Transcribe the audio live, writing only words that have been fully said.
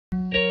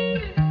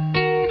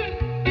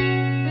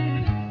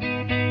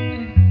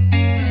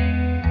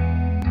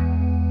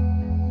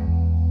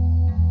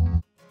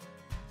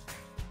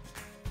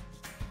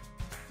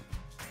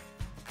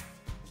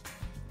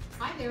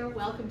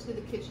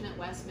kitchen at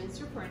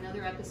Westminster for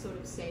another episode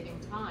of Saving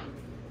Time.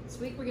 This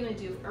week we're going to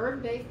do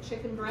herb-baked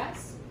chicken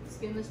breast,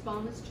 skinless,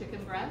 boneless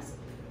chicken breast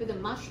with a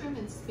mushroom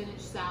and spinach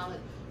salad.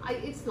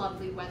 It's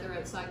lovely weather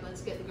outside.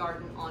 Let's get the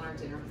garden on our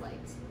dinner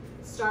plates.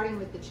 Starting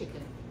with the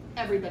chicken.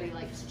 Everybody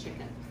likes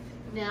chicken.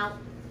 Now,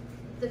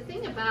 the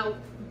thing about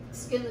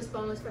skinless,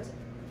 boneless breast,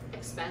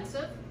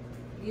 expensive,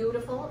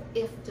 beautiful,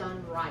 if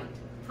done right.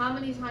 How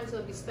many times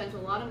have you spent a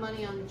lot of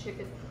money on the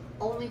chicken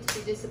only to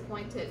be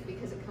disappointed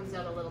because it comes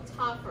out a little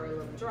tough or a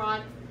little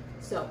dry?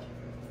 So,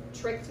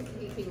 trick to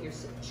keeping your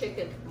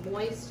chicken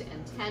moist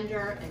and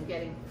tender and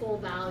getting full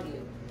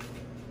value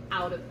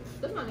out of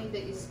the money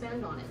that you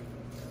spend on it.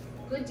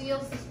 Good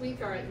deals this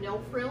week are at No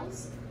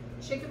Frills.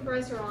 Chicken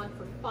breasts are on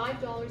for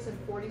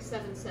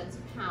 $5.47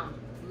 a pound.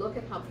 Look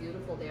at how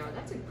beautiful they are.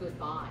 That's a good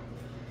buy.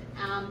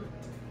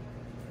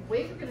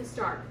 Way we're going to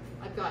start.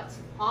 I've got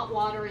some hot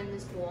water in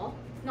this bowl.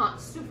 Not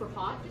super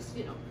hot, just,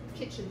 you know,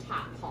 kitchen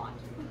tap hot.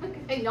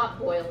 Okay, not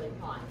boiling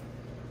hot.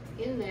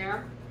 In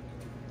there,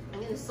 I'm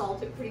going to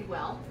salt it pretty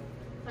well.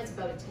 That's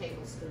about a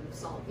tablespoon of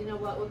salt. You know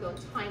what? We'll go a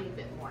tiny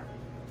bit more.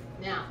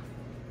 Now,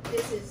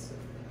 this is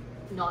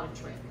not a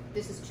trick.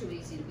 This is too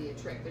easy to be a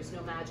trick. There's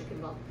no magic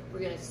involved. We're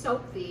going to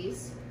soak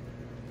these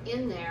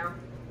in there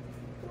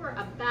for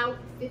about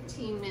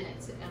 15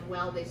 minutes. And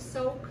while they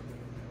soak,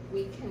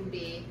 we can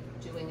be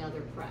doing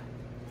other prep.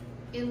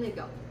 In they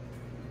go.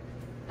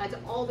 That's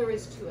all there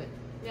is to it.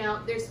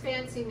 Now, there's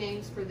fancy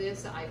names for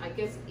this. I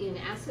guess in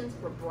essence,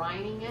 we're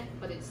brining it,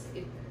 but it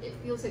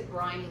feels like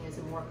brining is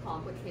a more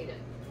complicated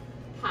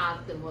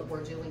path than what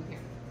we're doing here.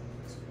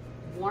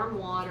 Warm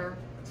water,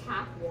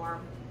 tap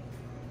warm,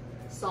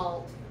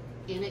 salt,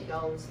 in it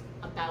goes,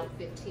 about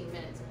 15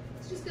 minutes.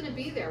 It's just going to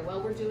be there while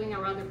we're doing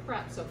our other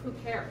prep, so who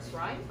cares,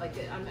 right? Like,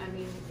 I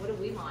mean, what do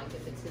we mind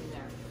if it's in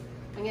there?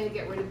 I'm going to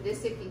get rid of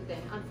this icky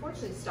thing.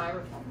 Unfortunately,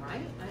 styrofoam,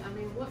 right? I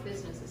mean, what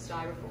business is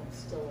styrofoam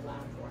still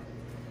allowed for?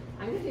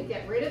 I'm going to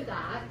get rid of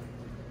that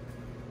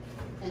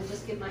and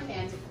just give my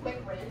hands a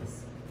quick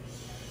rinse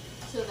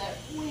so that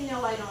we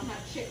know I don't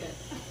have chicken.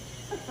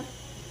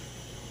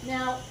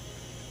 Now,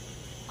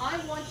 I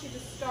want you to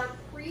start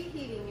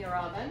preheating your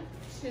oven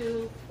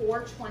to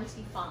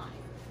 425.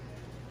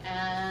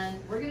 And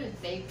we're going to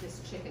bake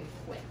this chicken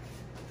quick.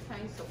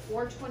 Okay, so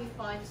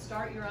 425 to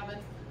start your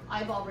oven.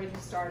 I've already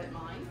started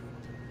mine.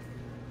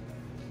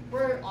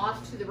 We're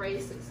off to the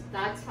races.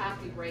 That's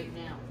happy right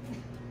now.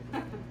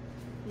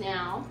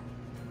 Now,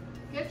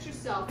 get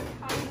yourself a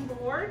cutting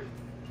board,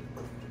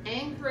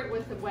 anchor it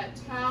with a wet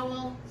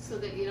towel so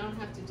that you don't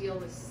have to deal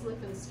with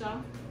slip and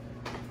stuff.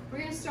 We're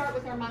going to start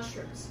with our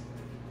mushrooms.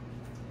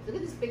 Look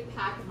at this big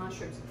pack of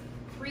mushrooms,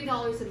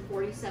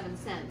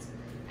 $3.47.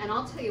 And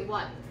I'll tell you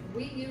what,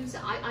 we use,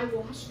 I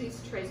wash these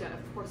trays out,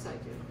 of course I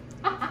do.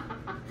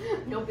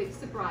 No big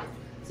surprise.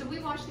 So we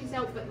wash these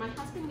out, but my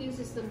husband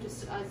uses them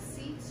just as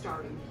seed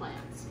starting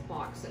plants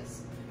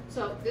boxes.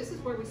 So this is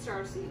where we start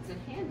our seeds,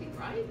 and handy,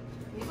 right?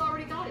 You've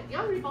already got it. You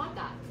already bought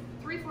that.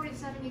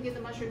 $3.47, you get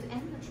the mushrooms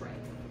and the tray.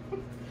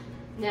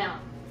 Now,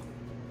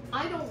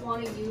 I don't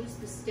want to use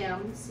the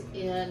stems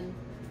in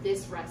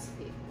this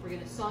recipe. We're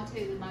going to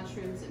saute the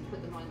mushrooms and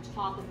put them on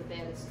top of a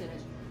bed of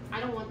spinach. I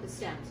don't want the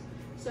stems.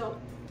 So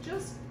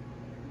just,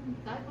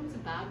 that one's a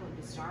bad one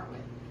to start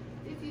with.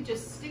 If you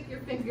just stick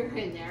your finger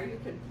in there, you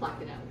can pluck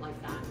it out like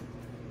that.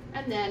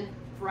 And then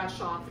brush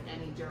off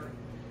any dirt.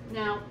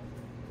 Now,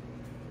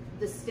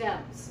 the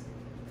stems,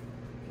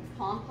 you can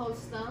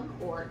compost them,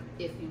 or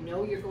if you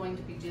know you're going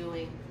to be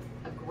doing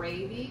a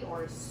gravy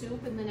or a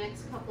soup in the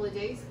next couple of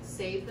days,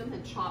 save them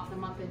and chop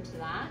them up into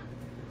that.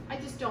 I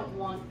just don't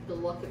want the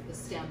look of the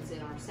stems in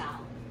our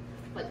salad,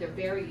 but they're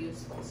very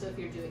useful. So if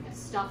you're doing a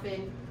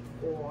stuffing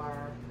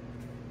or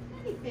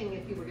anything,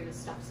 if you were going to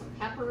stuff some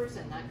peppers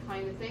and that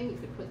kind of thing, you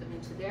could put them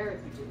into there.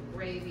 If you're doing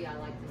gravy, I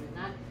like them in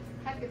that.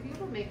 Heck, if you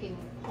were making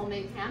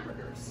homemade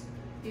hamburgers,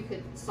 you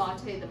could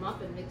saute them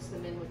up and mix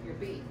them in with your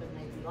beef, and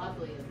they'd be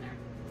lovely in there.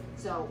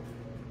 So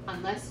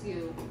unless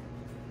you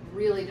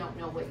really don't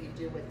know what you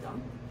do with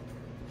them,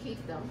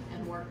 keep them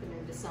and work them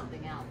into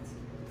something else.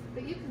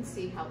 But you can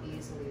see how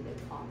easily they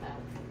pop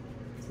out.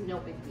 It's no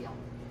big deal.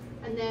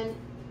 And then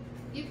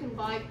you can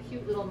buy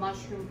cute little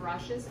mushroom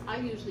brushes. I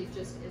usually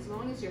just, as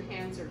long as your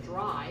hands are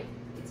dry,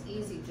 it's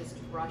easy just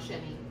to brush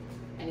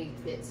any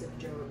bits of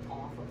dirt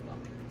off of them.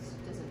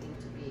 It doesn't need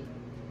to be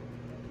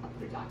a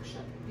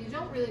production. You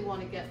don't really want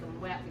to get them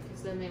wet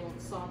because then they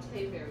won't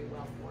saute very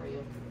well for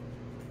you.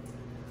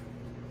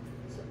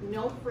 So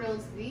No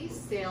Frills, these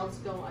sales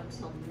go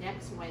until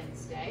next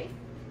Wednesday,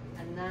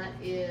 and that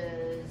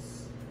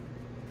is,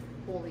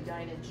 holy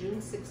Dinah,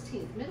 June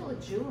 16th, middle of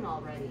June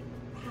already.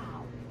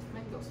 Wow,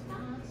 time goes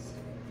fast.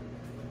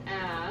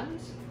 And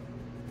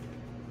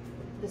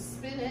the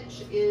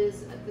spinach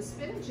is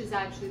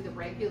actually the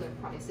regular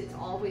price. It's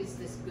always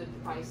this good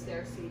price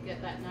there, so you get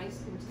that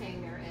nice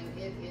container, and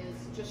it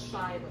is just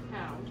shy of a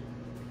pound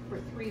for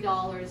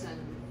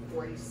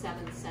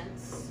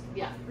 $3.47.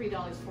 Yeah,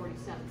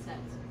 $3.47.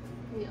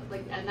 You know,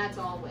 like, and that's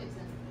always.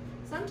 And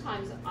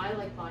sometimes I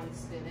like buying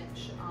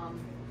spinach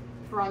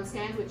for on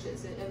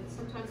sandwiches.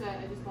 Sometimes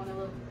I just want a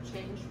little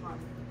change from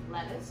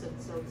lettuce,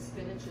 and so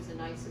spinach is a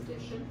nice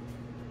addition.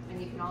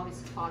 And you can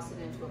always toss it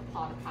into a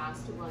pot of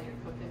pasta while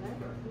you're cooking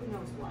it, or who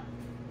knows what.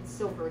 It's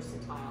so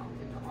versatile,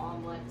 into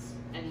omelets,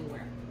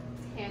 anywhere.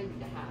 It's handy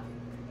to have.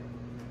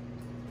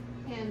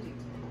 Handy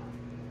to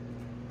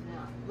have.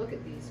 Now, look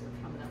at these,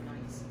 they're coming out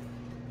nice.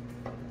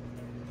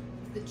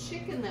 The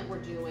chicken that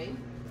we're doing,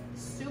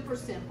 super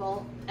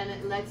simple, and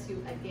it lets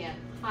you, again,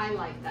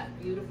 highlight that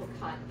beautiful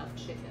cut of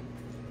chicken.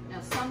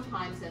 Now,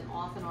 sometimes and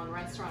often on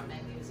restaurant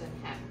menus, and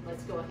heck,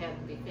 let's go ahead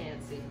and be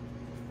fancy.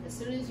 As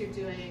soon as you're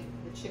doing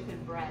the chicken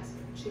breast,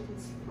 chicken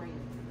supreme,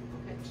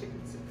 okay,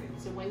 chicken supreme.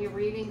 So when you're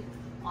reading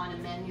on a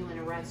menu in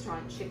a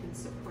restaurant, chicken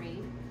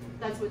supreme,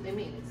 that's what they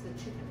mean, it's the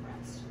chicken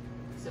breast.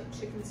 So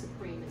chicken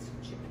supreme is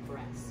chicken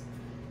breast.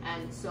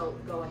 And so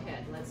go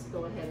ahead, let's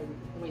go ahead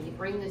and when you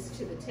bring this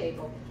to the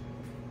table,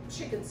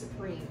 chicken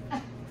supreme.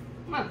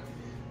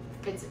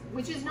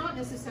 Which is not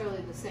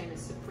necessarily the same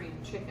as supreme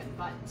chicken,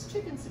 but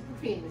chicken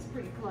supreme is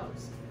pretty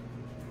close.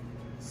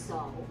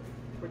 So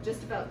we're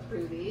just about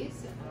through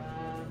these.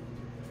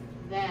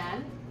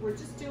 Then we're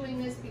just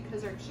doing this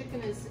because our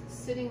chicken is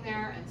sitting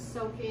there and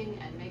soaking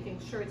and making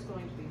sure it's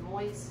going to be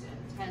moist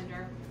and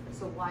tender.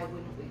 So why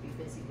wouldn't we be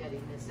busy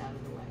getting this out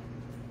of the way?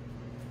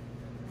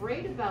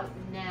 Right about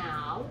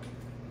now,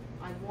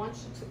 I want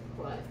you to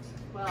put,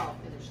 well, I'll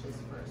finish this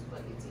first,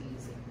 but it's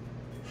easy.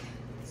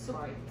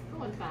 Sorry,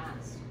 going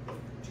fast.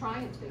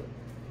 Trying to.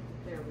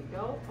 There we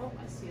go. Oh,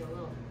 I see a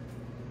little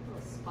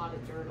spot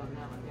of dirt on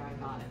that one. There, I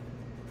got it.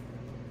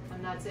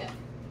 And that's it.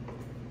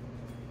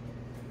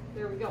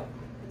 There we go.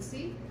 And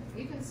see,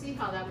 you can see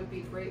how that would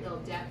be a great little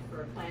depth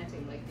for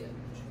planting, like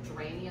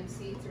geranium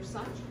seeds or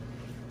such.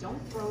 Don't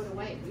throw it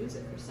away. Use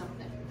it for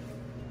something.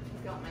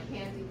 I've got my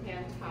handy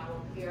pan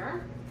towel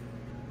here.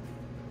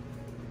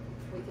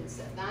 We can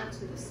set that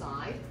to the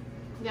side.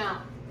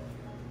 Now,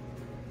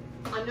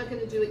 I'm not going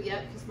to do it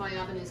yet because my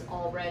oven is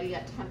already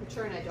at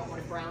temperature and I don't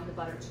want to brown the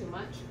butter too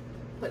much.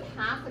 Put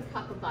half a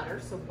cup of butter,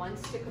 so 1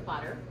 stick of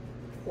butter,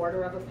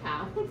 1/4 of a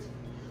pound,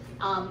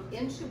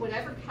 into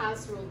whatever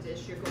casserole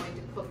dish you're going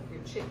to cook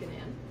your chicken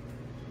in.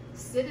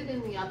 Sit it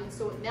in the oven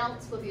so it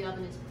melts while the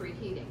oven is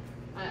preheating.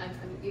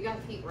 You got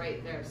heat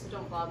right there, so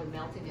don't bother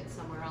melting it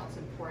somewhere else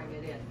and pouring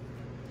it in.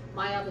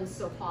 My oven's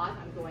so hot,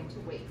 I'm going to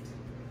wait.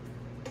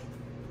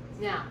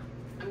 Now,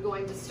 I'm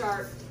going to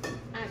start,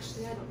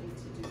 actually I don't need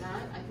to do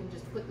that. I can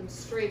just put them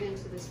straight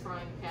into this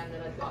frying pan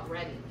that I've got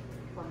ready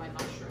for my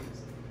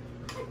mushrooms.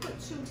 I put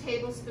 2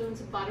 tablespoons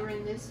of butter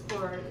in this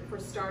for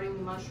starting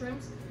the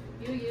mushrooms.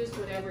 You use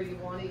whatever you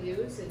want to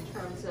use in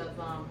terms of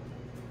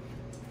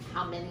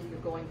how many you're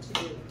going to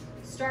do.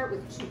 Start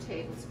with 2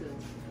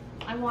 tablespoons.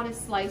 I want to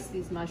slice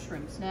these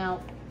mushrooms.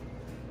 Now,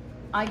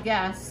 I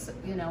guess,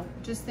 you know,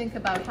 just think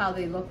about how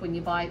they look when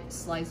you buy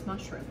sliced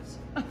mushrooms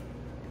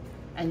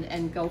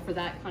and go for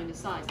that kind of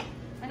size.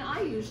 And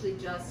I usually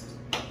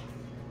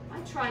I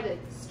try to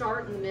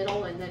start in the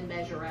middle and then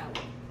measure out.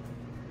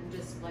 And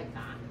just like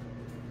that.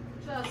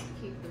 Just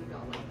keep them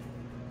going.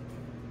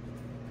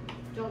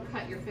 Don't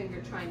cut your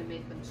finger trying to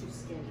make them too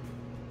skinny.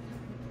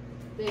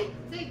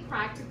 They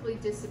practically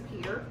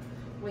disappear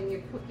when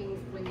you're cooking,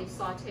 when you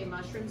saute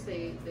mushrooms,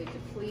 they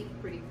deplete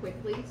pretty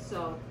quickly,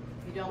 so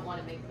you don't want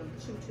to make them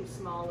too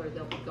small or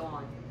they'll be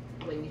gone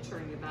when you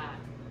turn your back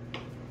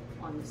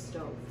on the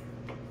stove.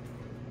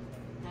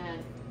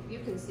 And you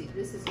can see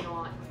this is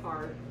not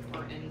hard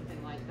or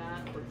anything like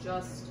that. We're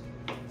just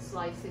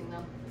slicing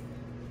them.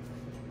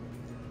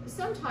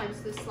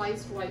 Sometimes the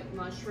sliced white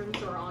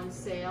mushrooms are on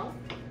sale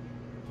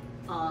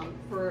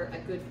for a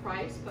good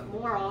price, but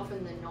more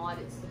often than not,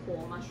 it's the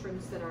whole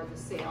mushrooms that are the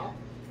sale.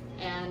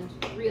 And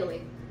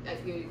really,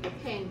 you're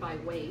paying by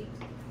weight,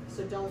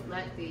 so don't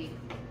let the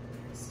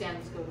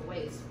stems go to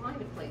waste. Find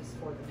a place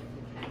for them if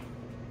you can.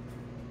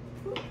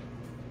 Ooh,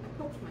 I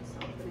poked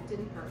myself, but it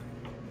didn't hurt.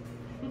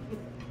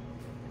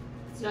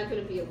 It's not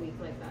going to be a week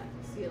like that.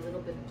 See a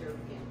little bit of dirt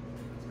again.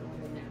 It's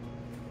going in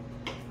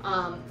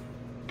there.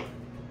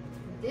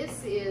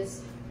 This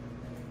is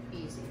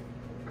easy.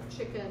 Our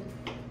chicken.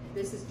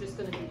 This is just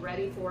going to be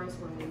ready for us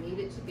when we need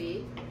it to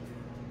be.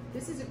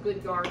 This is a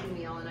good garden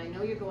meal, and I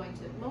know you're going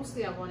to,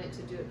 mostly I wanted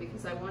to do it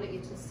because I wanted you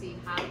to see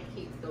how to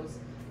keep those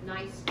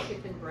nice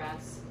chicken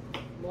breasts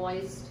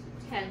moist,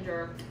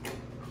 tender,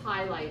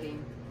 highlighting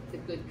the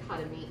good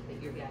cut of meat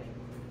that you're getting.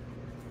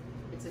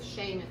 It's a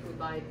shame if we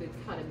buy a good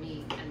cut of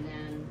meat and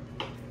then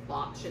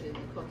botch it in the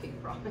cooking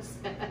process.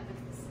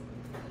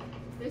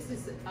 This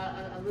is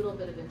a little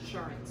bit of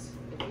insurance,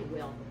 if you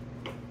will,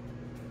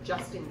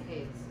 just in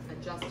case,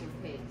 just in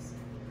case.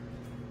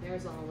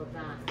 There's all of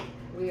that.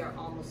 We are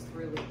almost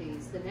through with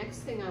these. The next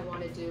thing I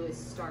want to do is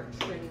start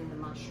trimming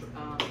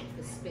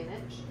the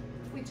spinach.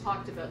 We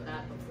talked about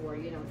that before.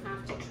 You don't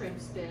have to trim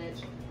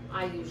spinach.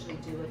 I usually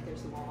do if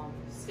there's long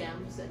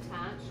stems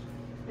attached.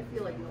 I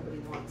feel like nobody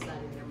wants that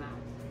in their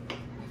mouth.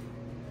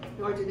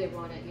 Nor do they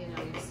want it, you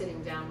know, you're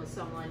sitting down with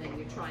someone and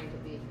you're trying to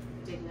be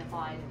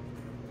dignified.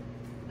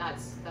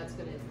 That's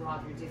going to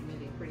rob your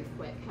dignity pretty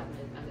quick,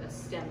 having a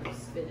stem of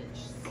spinach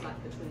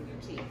stuck between your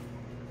teeth.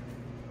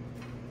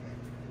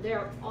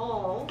 they're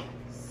all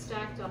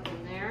stacked up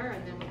in there,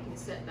 and then we can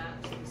set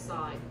that to the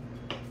side.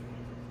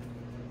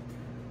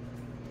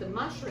 The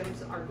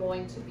mushrooms are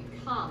going to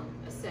become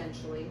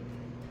essentially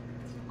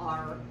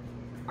our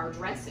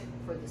dressing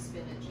for the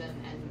spinach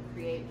and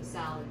create the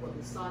salad where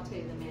we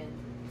saute them in,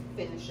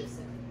 finishes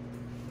it.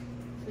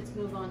 Let's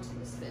move on to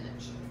the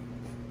spinach.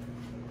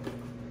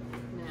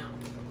 Now,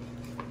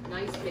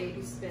 nice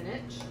baby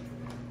spinach.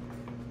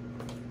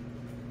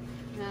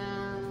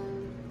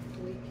 And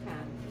we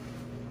can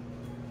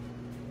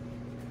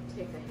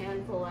take a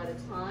handful at a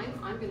time.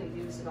 I'm going to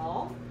use it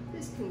all.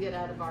 This can get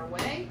out of our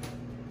way.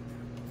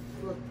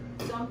 We'll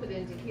dump it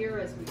into here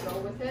as we go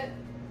with it.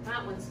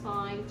 That one's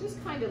fine.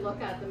 Just kind of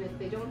look at them. If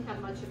they don't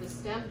have much of a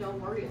stem, don't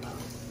worry about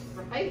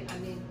it, right? I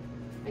mean,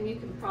 and you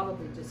can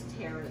probably just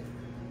tear it.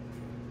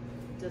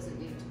 It doesn't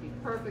need to be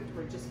perfect.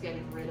 We're just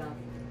getting rid of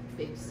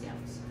big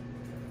stems.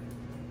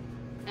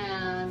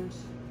 And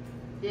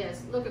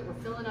this, look at, we're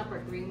filling up our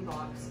green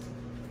box,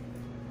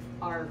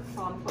 our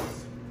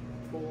compost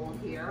bowl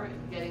here,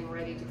 and getting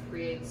ready to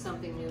create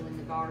something new in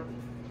the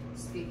garden.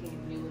 Speaking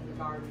of new in the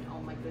garden, oh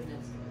my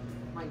goodness.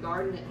 My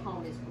garden at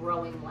home is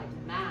growing like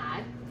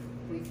mad.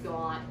 We've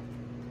got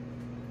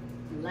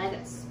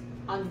lettuce,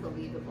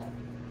 unbelievable.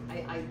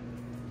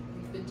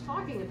 We've been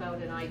talking about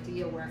an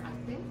idea where I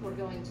think we're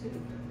going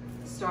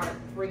to start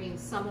bringing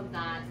some of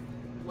that,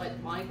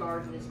 what my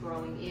garden is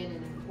growing in,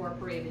 and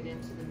incorporate it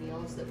into the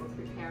meals that we're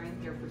preparing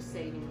here for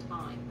saving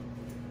time.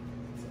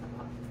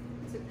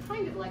 It's a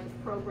kind of like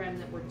a program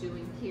that we're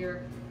doing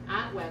here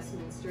at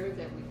Westminster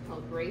that we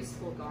call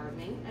graceful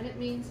gardening, and it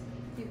means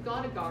you've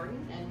got a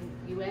garden and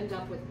you end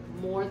up with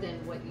more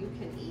than what you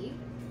can eat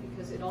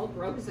because it all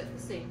grows at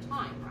the same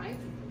time, right?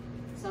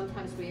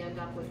 Sometimes we end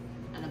up with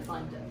an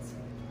abundance.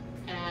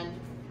 And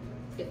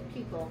if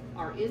people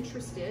are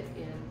interested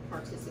in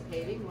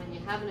participating, when you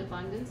have an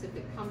abundance, if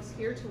it comes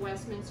here to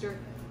Westminster,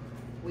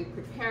 we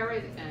prepare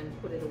it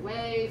and put it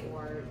away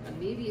or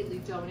immediately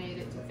donate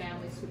it to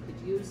families who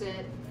could use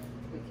it.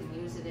 We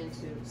can use it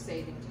into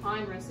saving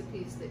time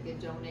recipes that get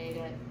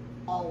donated.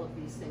 All of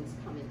these things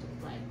come into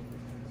play.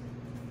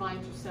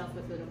 Find yourself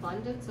with an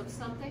abundance of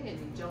something and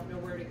you don't know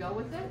where to go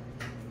with it,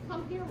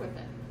 come here with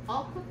it.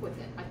 I'll cook with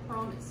it, I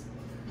promise.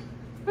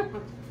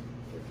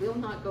 It will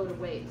not go to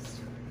waste.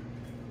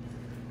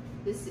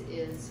 This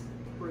is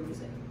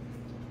cruising.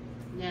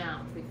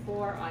 Now,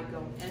 before I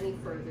go any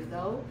further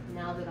though,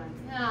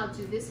 I'll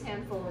do this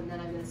handful and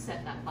then I'm going to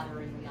set that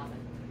butter in the oven.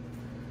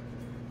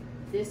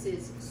 This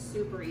is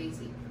super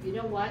easy. You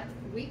know what?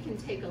 We can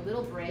take a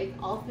little break.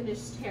 I'll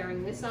finish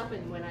tearing this up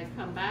and when I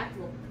come back,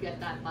 we'll get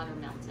that butter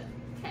melted.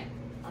 Okay,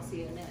 I'll see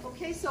you in a minute.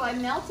 Okay, so I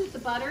melted the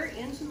butter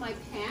into my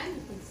pan.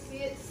 You can see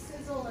it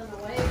sizzling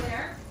away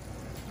there.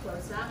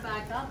 Close that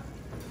back up.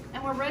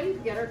 And we're ready to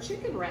get our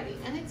chicken ready.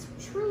 And it's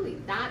truly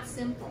that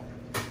simple.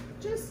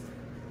 Just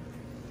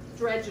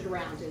dredge it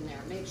around in there.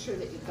 Make sure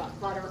that you've got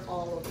butter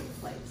all over the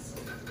place.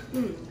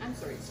 I'm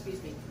sorry,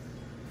 excuse me.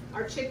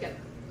 Our chicken.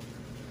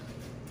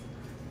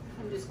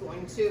 I'm just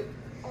going to,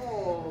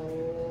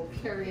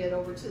 carry it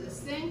over to the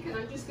sink, and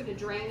I'm just going to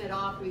drain it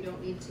off. We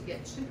don't need to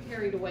get too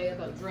carried away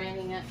about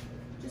draining it.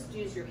 Just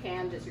use your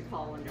hand as your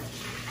colander.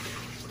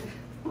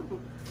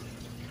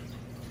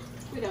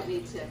 We don't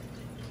need to.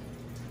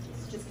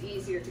 It's just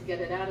easier to get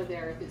it out of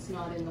there if it's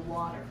not in the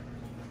water.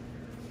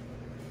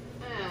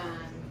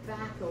 And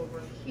back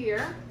over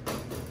here.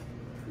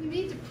 You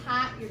need to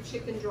pat your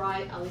chicken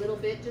dry a little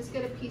bit. Just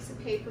get a piece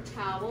of paper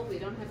towel. We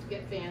don't have to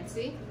get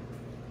fancy.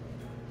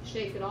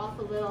 Shake it off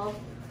a little,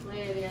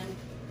 lay it in,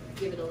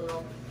 give it a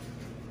little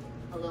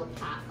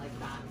pat like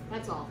that.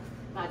 That's all.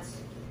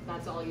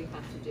 That's all you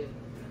have to do.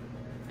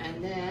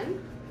 And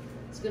then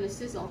it's going to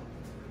sizzle.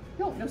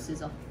 No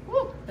sizzle.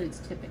 Woo, but it's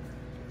tipping.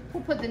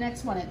 We'll put the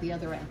next one at the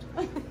other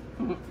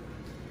end.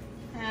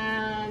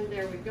 And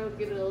there we go.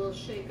 Give it a little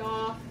shake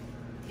off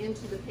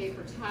into the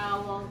paper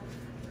towel.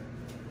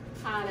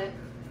 Pat it.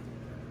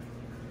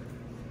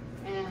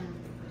 And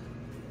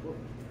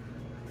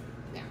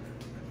there.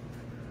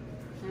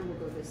 And we'll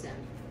go this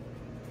end.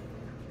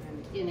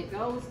 And in it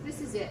goes.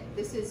 This is it.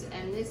 This is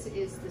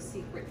the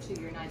secret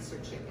to your nicer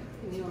chicken.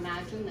 Can you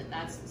imagine that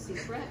that's the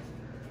secret?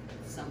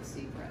 Some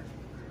secret.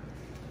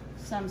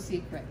 Some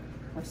secret.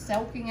 We're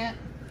soaking it,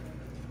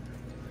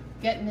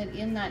 getting it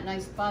in that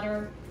nice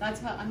butter. That's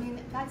how, I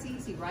mean, that's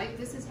easy, right?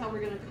 This is how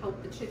we're going to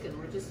coat the chicken.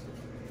 We're just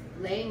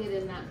laying it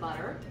in that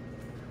butter.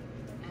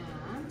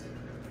 And,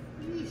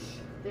 yeesh,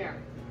 there.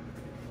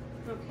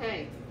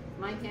 Okay,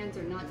 my hands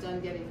are not done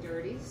getting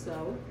dirty,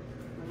 so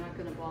we're not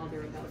going to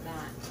bother about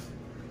that.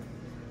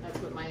 That's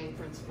what my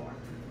apron's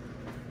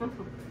for.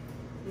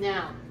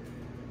 Now,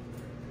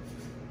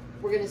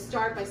 we're going to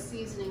start by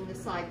seasoning the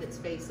side that's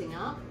facing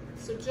up.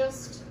 So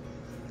just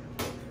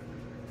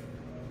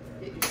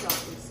get yourself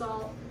some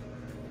salt.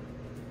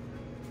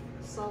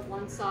 Salt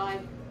one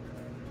side.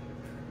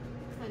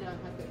 I don't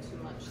have got too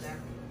much there.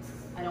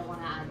 I don't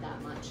want to add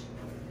that much.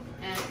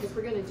 And because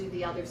we're going to do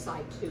the other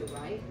side too,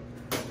 right?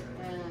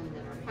 And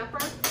then our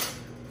pepper.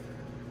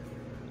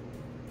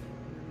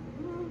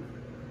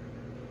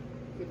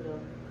 Give it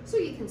a, so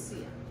you can see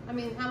it. I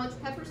mean, how much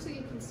pepper so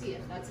you can see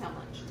it? That's how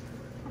much.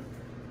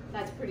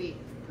 That's pretty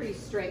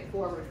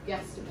straightforward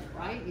guesstimate,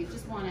 right? You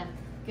just want to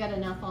get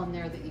enough on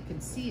there that you can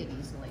see it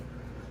easily.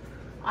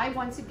 I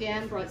once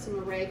again brought some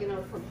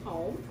oregano from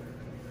home.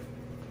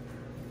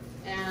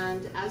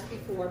 And as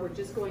before, we're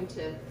just going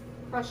to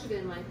crush it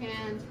in my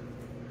hand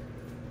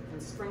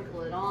and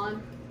sprinkle it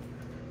on.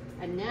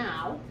 And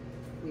now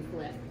we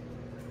flip.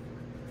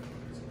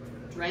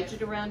 Dredge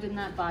it around in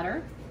that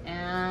butter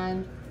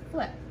and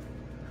flip.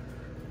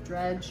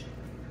 Dredge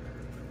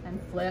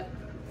and flip.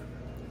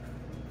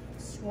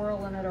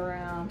 Swirling it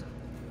around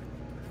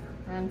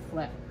and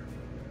flip.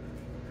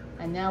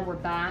 And now we're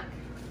back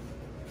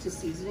to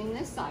seasoning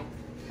this side.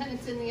 And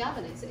it's in the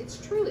oven.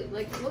 It's truly,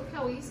 like, look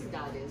how easy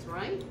that is,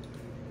 right?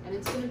 And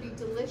it's going to be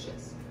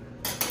delicious.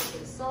 A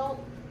bit of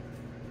salt.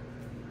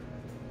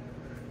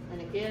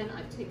 And again,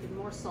 I've taken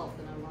more salt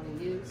than I want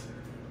to use.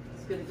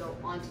 It's going to go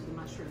onto the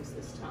mushrooms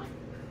this time.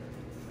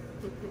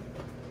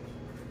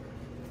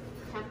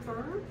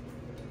 Pepper.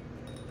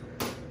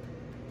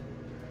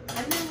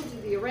 And then we'll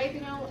do the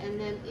oregano, and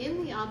then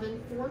in the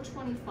oven,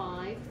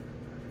 425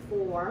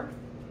 for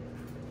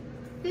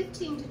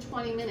 15 to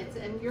 20 minutes.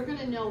 And you're going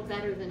to know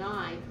better than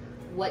I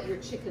what your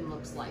chicken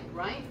looks like,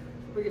 right?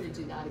 We're going to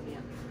do that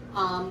again.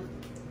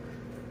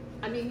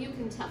 I mean, you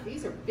can tell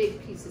these are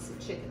big pieces of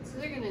chicken, so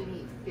they're going to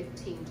need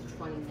 15 to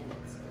 20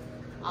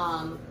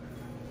 minutes.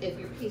 If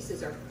your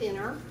pieces are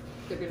thinner,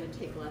 they're going to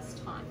take less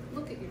time.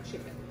 Look at your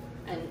chicken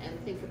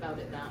and think about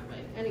it that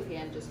way. And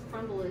again, just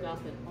crumble it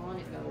up and on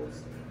it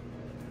goes.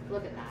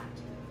 Look at that.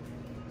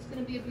 It's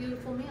going to be a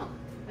beautiful meal,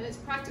 and it's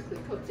practically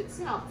cooked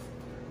itself.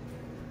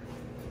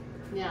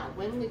 Now,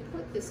 when we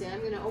put this in, I'm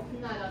going to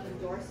open that oven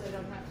door so I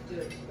don't have to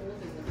do it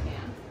holding the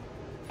pan.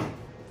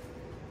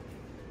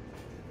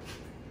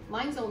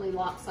 Mine's only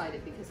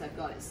lopsided because I've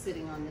got it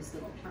sitting on this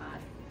little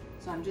pad.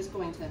 So I'm just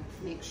going to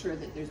make sure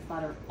that there's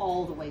butter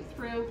all the way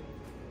through,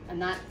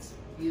 and that's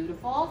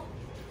beautiful.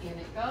 In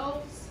it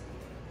goes.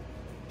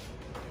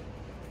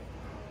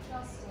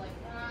 Just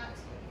like that.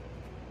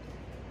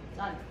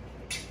 Done.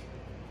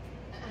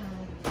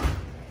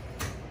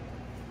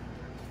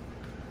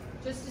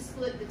 Just to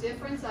split the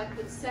difference, I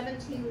put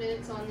 17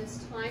 minutes on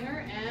this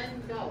timer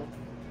and go.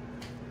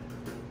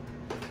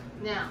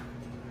 Now,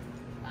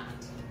 that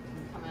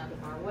can come out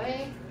of our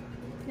way.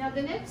 Now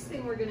the next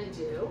thing we're going to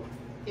do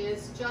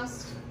is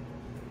just,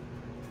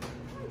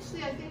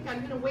 actually I think I'm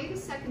going to wait a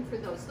second for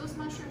those. Those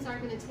mushrooms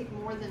aren't going to take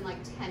more than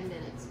like 10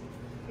 minutes.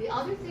 The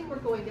other thing we're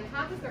going to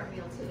have with our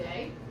meal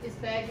today is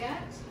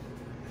baguette.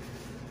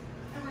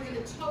 And we're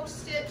going to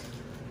toast it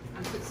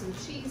and put some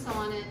cheese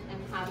on it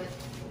and have it.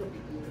 It'll be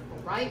beautiful,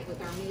 right?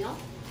 With our meal,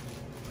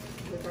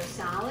 with our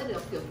salad,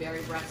 it'll feel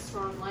very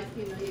restaurant-like.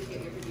 You know, you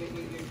get your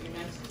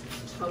nice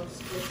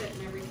toast with it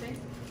and everything.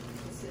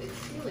 It's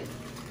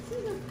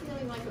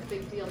feeling like a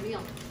big deal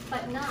meal,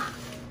 but not,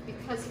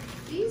 because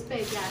these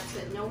baguettes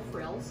at No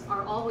Frills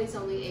are always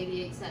only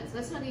 88 cents.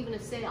 That's not even a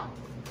sale.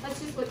 That's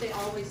just what they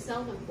always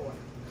sell them for.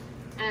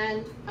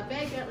 And a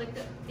baguette like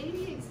that,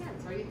 88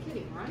 cents. Are you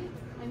kidding, right?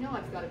 I know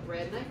I've got a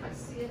bread knife. I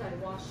see it.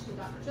 I washed it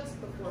up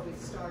just before we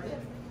started.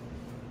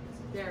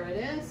 So there it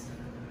is.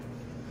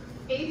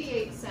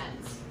 88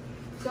 cents.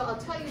 So I'll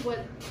tell you what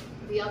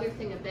the other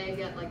thing a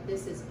baguette like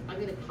this is. I'm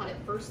going to cut it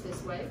first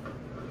this way.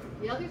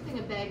 The other thing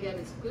a baguette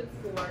is good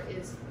for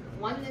is,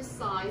 one this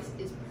size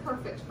is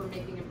perfect for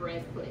making a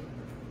bread pudding.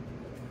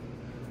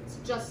 It's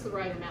just the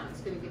right amount.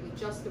 It's going to give you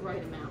just the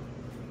right amount.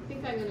 I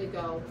think I'm going to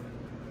go,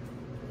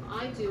 if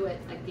I do it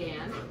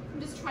again,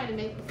 I'm just trying to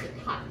make the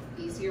cut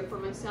easier for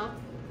myself.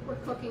 We're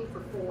cooking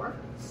for 4,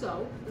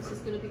 so this is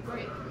going to be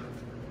great.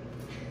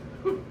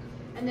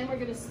 And then we're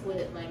going to split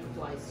it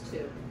lengthwise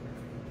too.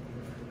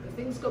 If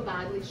things go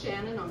badly,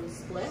 Shannon, on the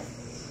split,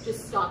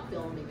 just stop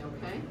filming,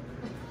 okay?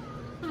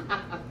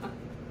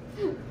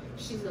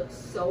 She looks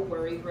so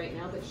worried right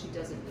now, but she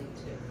doesn't need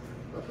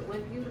to. Look, it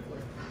went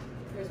beautifully.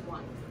 There's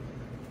one.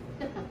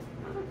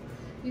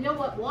 You know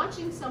what?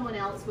 Watching someone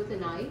else with a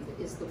knife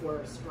is the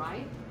worst,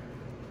 right?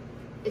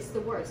 It's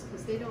the worst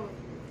because they don't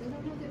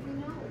know that we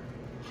know.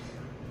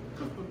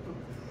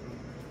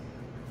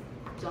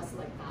 Just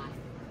like that.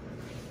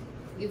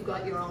 You've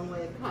got your own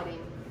way of cutting,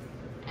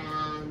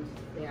 and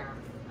there.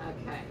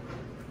 Okay.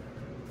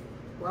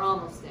 We're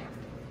almost there.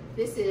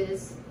 This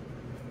is,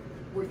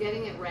 we're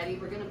getting it ready.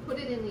 We're going to put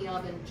it in the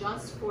oven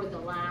just for the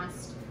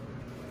last,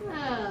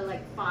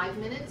 like 5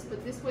 minutes,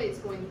 but this way it's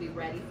going to be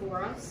ready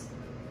for us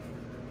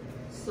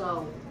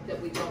so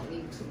that we don't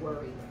need to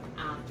worry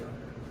after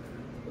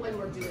when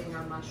we're doing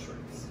our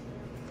mushrooms.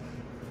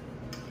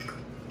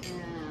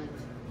 And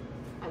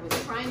I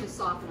was trying to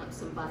soften up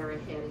some butter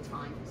ahead of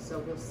time, so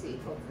we'll see.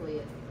 Hopefully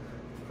it's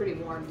a pretty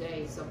warm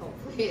day, so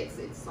hopefully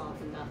it's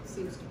softened up.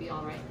 Seems to be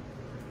all right.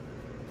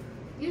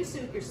 You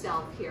suit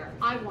yourself here.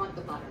 I want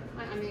the butter.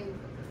 I mean,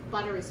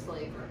 butter is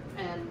flavor,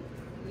 and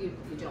you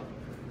don't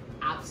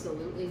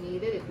absolutely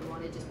need it. If you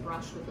want to just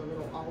brush with a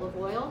little olive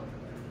oil,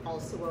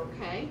 also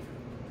okay.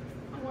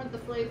 I want the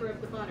flavor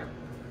of the butter.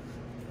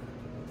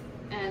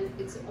 And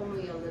it's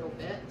only a little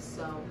bit,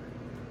 so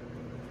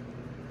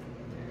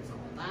there's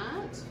all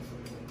that.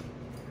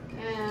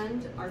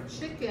 And our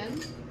chicken,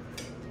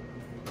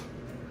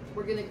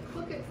 we're gonna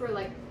cook it for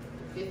like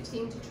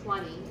 15 to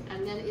 20,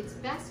 and then it's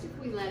best if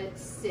we let it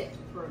sit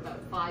for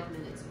about 5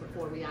 minutes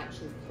before we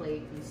actually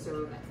plate and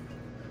serve it.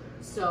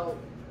 So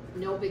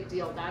no big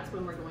deal, that's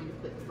when we're going to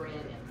put the bread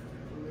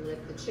in. When we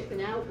lift the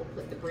chicken out, we'll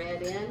put the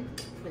bread in.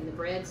 When the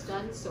bread's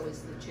done, so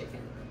is the chicken,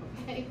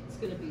 okay? It's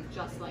gonna be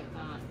just like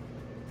that.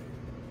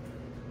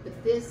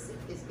 But this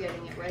is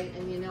getting it right,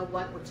 and you know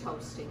what? We're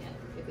toasting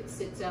it. If it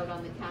sits out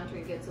on the counter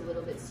and gets a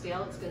little bit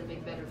stale, it's gonna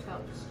make better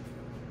toast.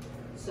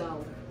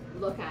 So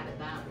look at it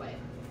that way.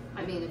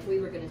 I mean, if we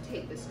were gonna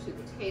take this to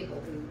the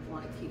table, we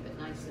wanna keep it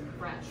nice and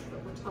fresh,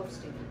 but we're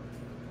toasting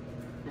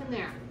it. And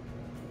there,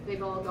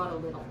 they've all got a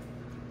little.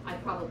 I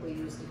probably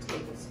used a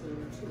tablespoon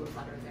or 2 of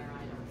butter there,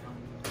 I don't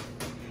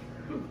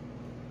know.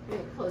 I'm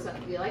gonna close up.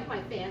 Do you like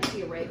my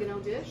fancy oregano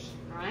dish?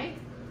 All right?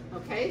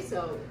 Okay,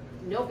 so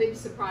no big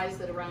surprise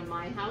that around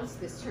my house,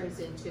 this turns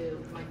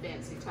into my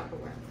fancy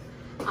Tupperware.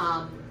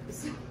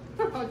 So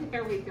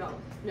there we go.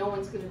 No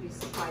one's gonna be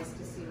surprised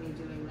to see me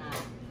doing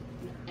that.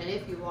 And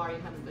if you are, you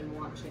haven't been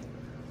watching.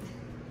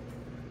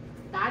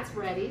 That's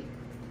ready.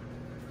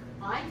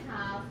 I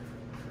have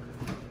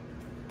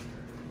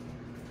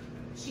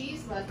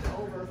cheese left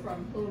over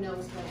from who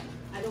knows when.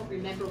 I don't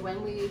remember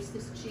when we used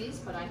this cheese,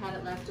 but I had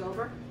it left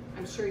over.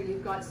 I'm sure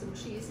you've got some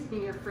cheese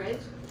in your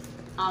fridge.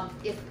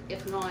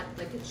 If not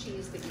like a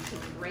cheese that you can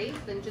grate,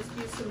 then just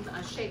use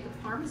a shake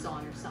of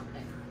Parmesan or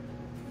something.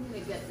 I'm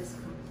gonna get this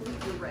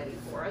completely ready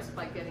for us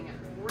by getting it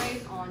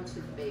right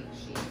onto the bake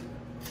sheet.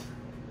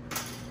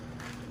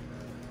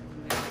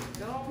 There we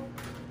go.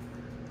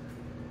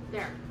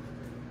 There.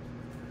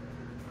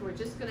 We're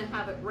just gonna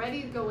have it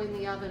ready to go in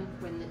the oven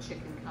when the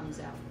chicken comes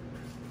out.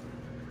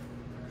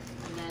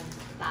 And then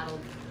that'll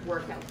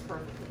work out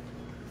perfectly.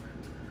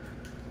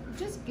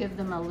 Just give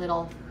them a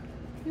little,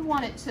 you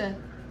want it to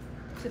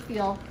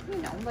feel, you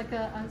know, like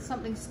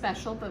something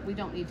special, but we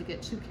don't need to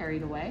get too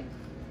carried away.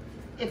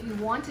 If you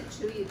wanted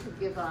to, you could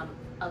give a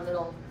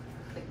little,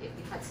 like if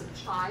you had some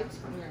chives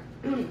from your,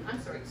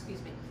 I'm sorry,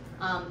 excuse me.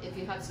 If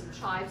you had some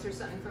chives or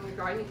something from your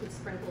garden, you could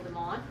sprinkle them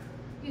on.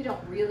 You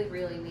don't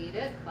really need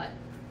it, but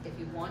if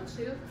you want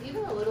to,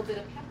 even a little bit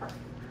of pepper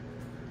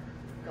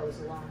goes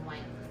a long way.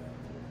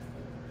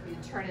 You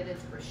turn it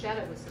into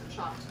bruschetta with some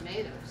chopped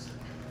tomatoes.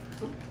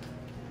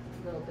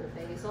 A little bit of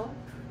basil.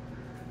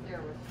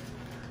 There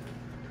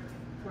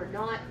we're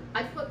not,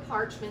 I put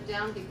parchment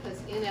down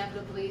because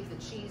inevitably the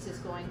cheese is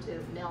going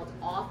to melt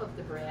off of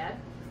the bread,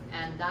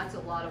 and that's a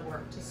lot of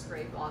work to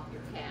scrape off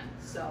your pan.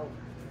 So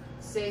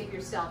save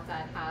yourself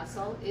that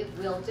hassle. It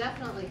will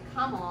definitely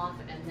come off,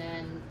 and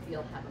then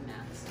you'll have a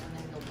mess, and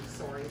then you'll be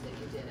sorry that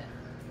you did it.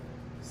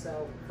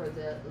 So for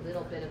the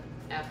little bit of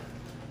effort,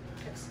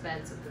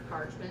 expense of the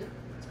parchment,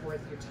 it's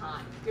worth your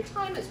time. Your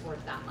time is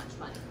worth that much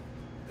money.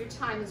 Your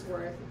time is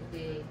worth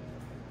the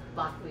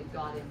buck we've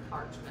got in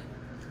parchment.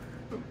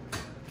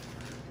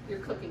 You're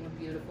cooking a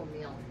beautiful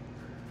meal.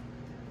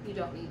 You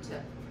don't need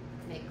to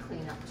make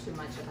cleanup too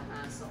much of a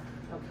hassle.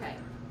 Okay,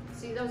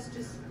 see, those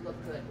just look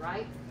good,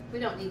 right? We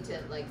don't need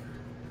to like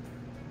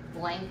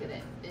blanket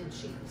it in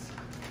cheese.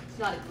 It's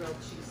not a grilled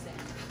cheese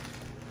sandwich.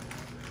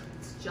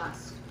 It's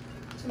just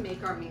to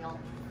make our meal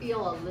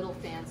feel a little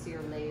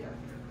fancier later.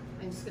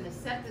 I'm just gonna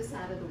set this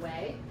out of the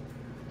way,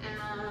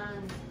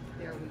 and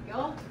there we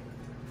go.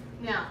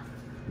 Now,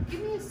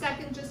 give me a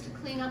second just to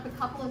clean up a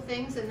couple of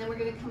things, and then we're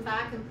gonna come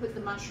back and put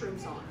the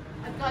mushrooms on.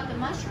 I've got the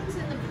mushrooms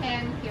in the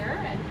pan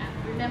here, and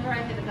remember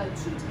I had about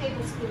 2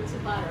 tablespoons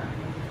of butter.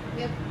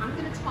 I'm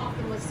gonna top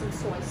them with some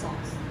soy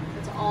sauce.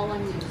 That's all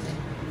I'm using.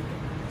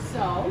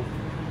 So,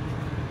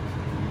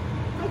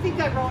 I think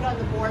I wrote on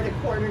the board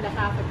 1/4 to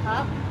 1/2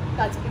 cup.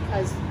 That's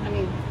because, I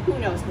mean, who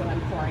knows what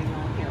I'm pouring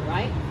on here,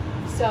 right?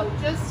 So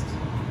just,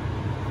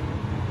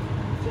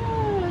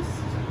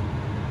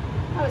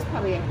 that was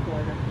probably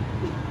 1/4.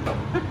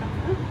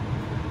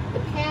 The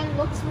pan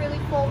looks really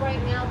full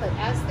right now, but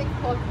as they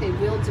cook, they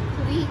will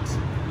deplete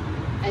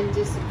and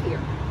disappear.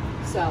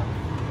 So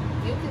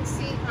you can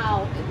see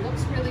how it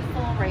looks really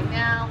full right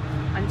now.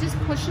 I'm just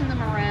pushing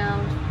them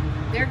around.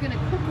 They're gonna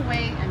cook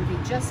away and be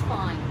just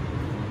fine.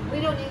 We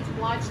don't need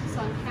to watch this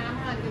on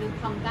camera. I'm gonna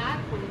come back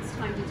when it's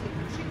time to take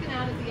the chicken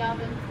out of the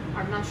oven.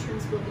 Our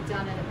mushrooms will be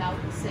done at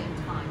about the same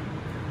time.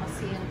 I'll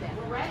see you in a bit.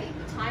 We're ready.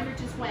 The timer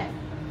just went.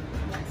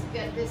 Let's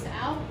get this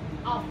out.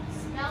 Oh, it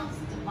smells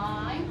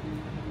divine.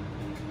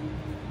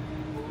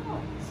 Oh,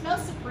 it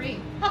smells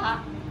supreme.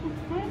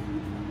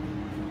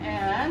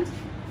 And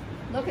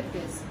look at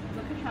this.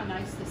 Look at how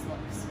nice this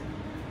looks.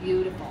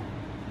 Beautiful.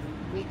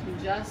 We can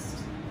just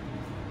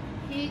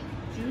peek.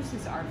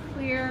 Juices are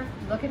clear.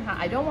 Look at how,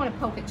 I don't want to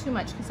poke it too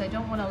much because I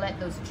don't want to let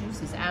those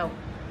juices out.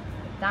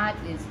 That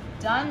is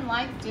done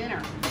like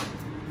dinner.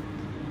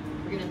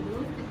 We're going to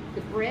move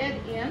the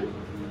bread in.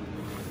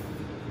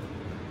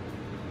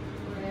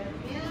 Bread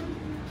in.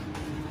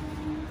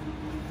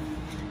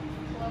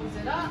 Close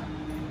it up.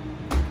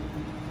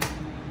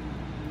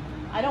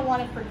 I don't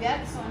want to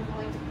forget, so I'm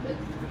going to put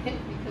it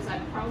because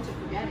I'm prone to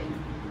forgetting.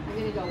 I'm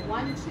going to go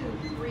 1,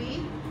 2,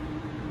 3.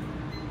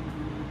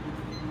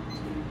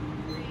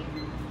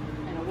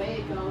 away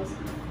it goes.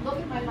 Look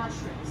at my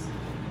mushrooms.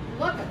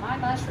 Look at my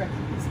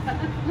mushrooms.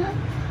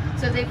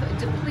 So they've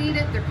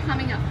depleted, they're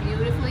coming up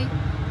beautifully.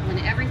 When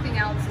everything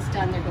else is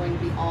done, they're going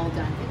to be all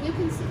done. And you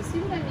can see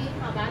what I mean?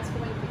 How that's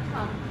going to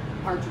become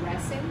our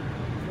dressing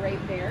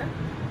right there.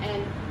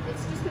 And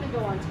it's just going to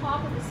go on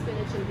top of the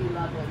spinach and be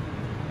lovely.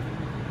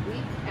 We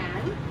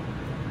can,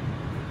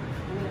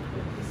 I'm going to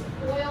put a piece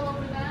of oil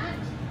over that.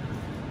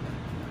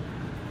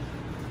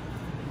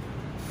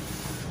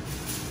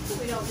 So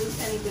we don't lose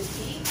any good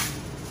heat.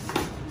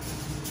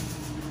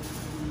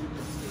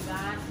 Just do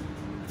that.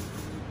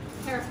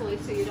 Carefully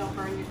so you don't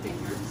burn your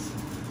fingers.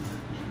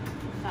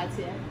 That's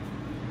it.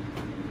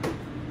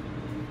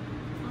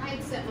 I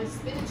had set my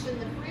spinach in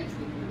the fridge.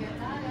 We can get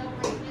that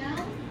out right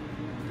now.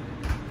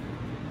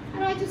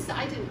 And I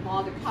didn't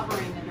bother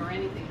covering it or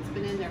anything. It's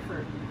been in there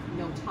for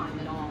no time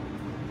at all.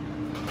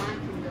 That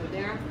can go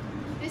there.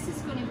 This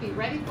is going to be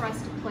ready for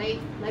us to plate.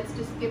 Let's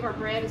just give our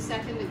bread a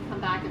second and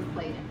come back and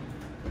plate it.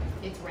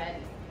 It's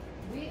ready.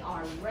 We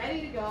are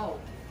ready to go.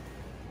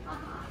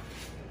 Aha.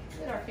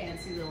 Look at our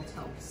fancy little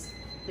toast.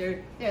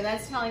 There,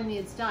 that's telling me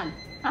it's done.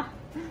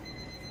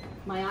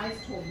 My eyes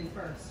told me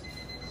first.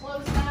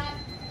 Close that,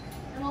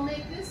 and we'll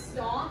make this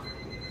stock.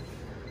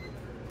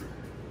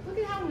 Look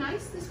at how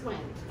nice this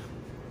went.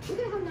 Look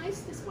at how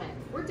nice this went.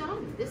 We're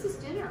done. This is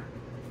dinner.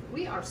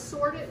 We are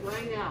sorted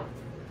right now.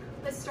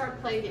 Let's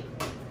start plating.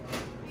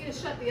 I'm going to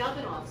shut the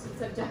oven off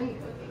since I'm done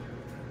cooking.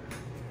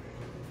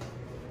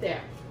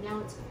 There. Now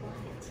it's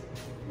quiet.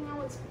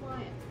 Now it's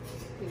quiet.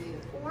 Give me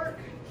a fork.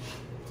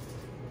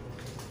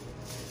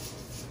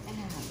 And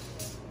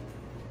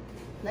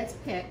let's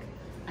pick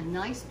a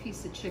nice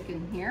piece of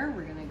chicken here.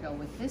 We're gonna go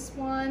with this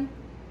one.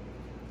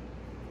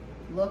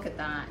 Look at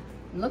that.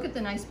 Look at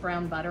the nice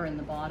brown butter in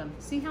the bottom.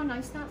 See how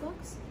nice that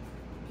looks?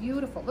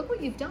 Beautiful. Look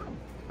what you've done.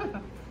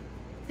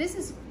 This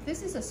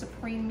is a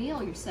supreme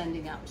meal you're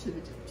sending out to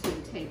the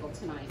table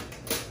tonight.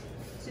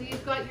 So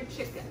you've got your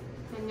chicken,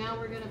 and now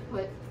we're gonna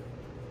put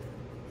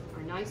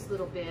our nice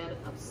little bed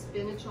of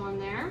spinach on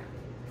there.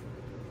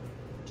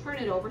 Turn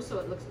it over so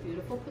it looks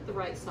beautiful. Put the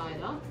right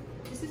side up.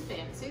 This is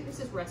fancy. This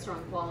is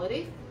restaurant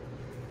quality.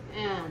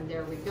 And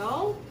there we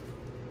go.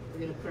 We're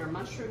going to put our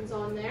mushrooms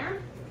on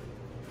there.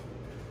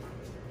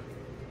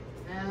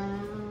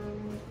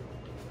 And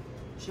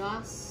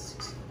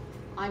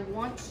I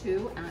want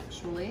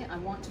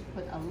to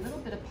put a little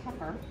bit of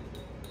pepper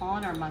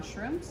on our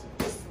mushrooms.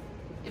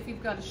 If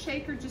you've got a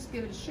shaker, just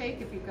give it a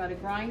shake. If you've got a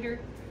grinder,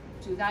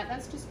 do that.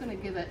 That's just going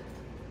to give it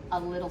a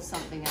little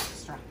something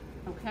extra,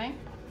 okay?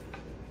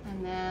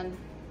 And then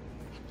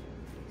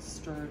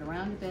stir it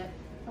around a bit.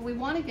 And we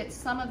want to get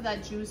some of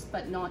that juice,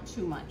 but not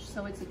too much.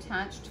 So it's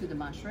attached to the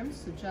mushrooms.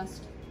 So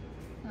just,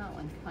 that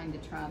one kind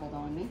of traveled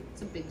on me.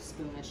 It's a big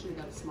spoon. I should have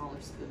got a smaller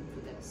spoon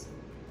for this.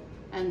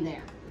 And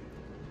there.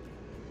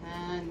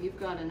 And you've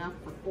got enough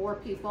for 4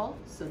 people,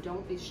 so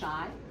don't be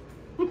shy.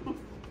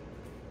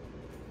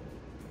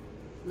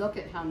 Look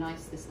at how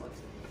nice this looks.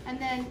 And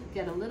then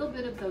get a little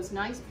bit of those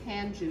nice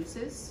pan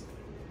juices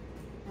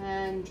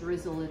and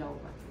drizzle it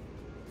over.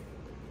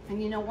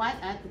 And you know what?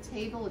 At the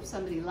table, if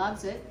somebody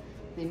loves it,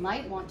 they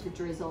might want to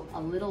drizzle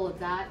a little of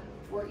that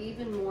or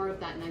even more of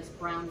that nice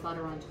brown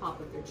butter on top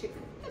of their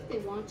chicken if they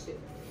want to.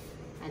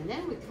 And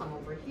then we come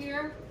over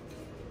here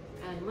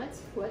and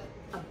let's put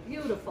a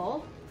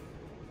beautiful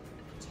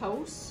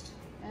toast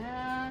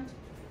and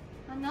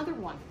another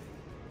one.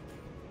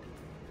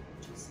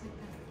 Just like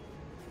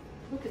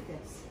that. Look at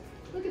this.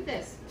 Look at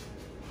this.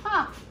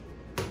 Ha!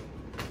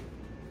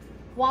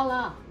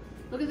 Voila.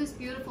 Look at this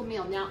beautiful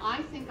meal. Now,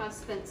 I think I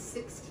spent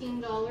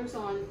 $16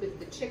 on with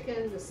the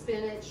chicken, the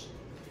spinach,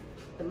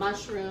 the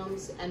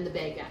mushrooms, and the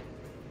baguette.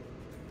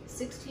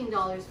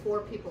 $16,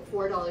 4 people,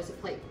 $4 a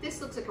plate. This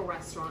looks like a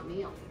restaurant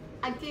meal.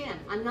 Again,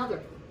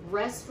 another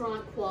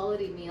restaurant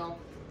quality meal.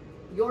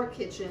 Your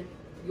kitchen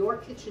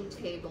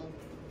table,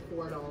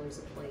 $4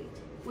 a plate.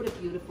 What a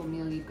beautiful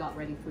meal you've got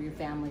ready for your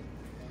family.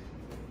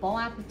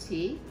 Bon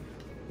appetit.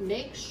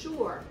 Make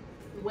sure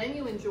when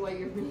you enjoy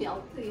your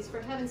meal, please,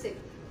 for heaven's sake,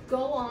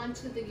 go on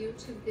to the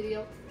YouTube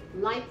video,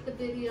 like the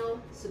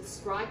video,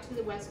 subscribe to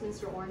the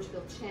Westminster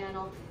Orangeville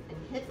channel, and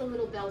hit the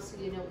little bell so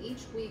you know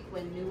each week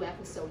when new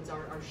episodes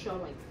are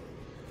showing.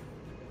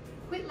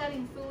 Quit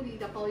letting food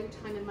eat up all your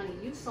time and money.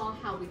 You saw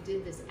how we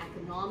did this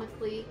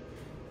economically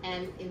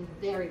and in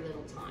very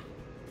little time.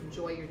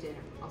 Enjoy your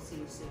dinner. I'll see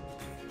you soon.